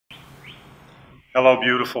Hello,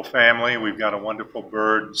 beautiful family. We've got a wonderful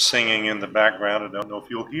bird singing in the background. I don't know if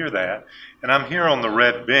you'll hear that. And I'm here on the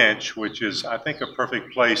red bench, which is, I think, a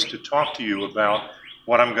perfect place to talk to you about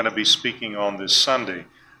what I'm going to be speaking on this Sunday.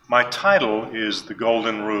 My title is The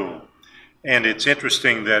Golden Rule. And it's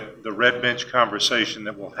interesting that the red bench conversation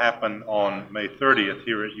that will happen on May 30th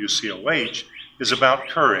here at UCLH is about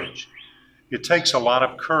courage. It takes a lot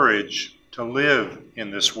of courage to live in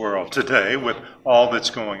this world today with all that's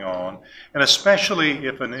going on, and especially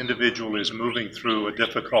if an individual is moving through a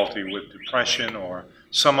difficulty with depression or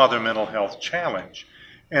some other mental health challenge.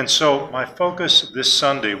 And so my focus this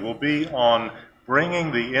Sunday will be on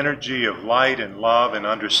bringing the energy of light and love and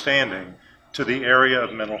understanding to the area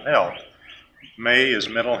of mental health. May is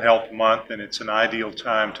Mental Health Month, and it's an ideal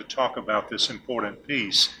time to talk about this important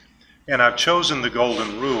piece. And I've chosen the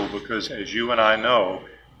Golden Rule because, as you and I know,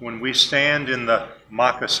 when we stand in the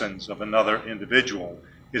moccasins of another individual,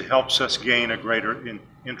 it helps us gain a greater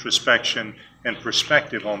introspection and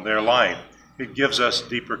perspective on their life. It gives us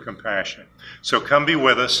deeper compassion. So come be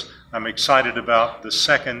with us. I'm excited about the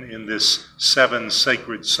second in this 7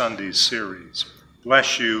 Sacred Sundays series.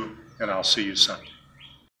 Bless you, and I'll see you Sunday.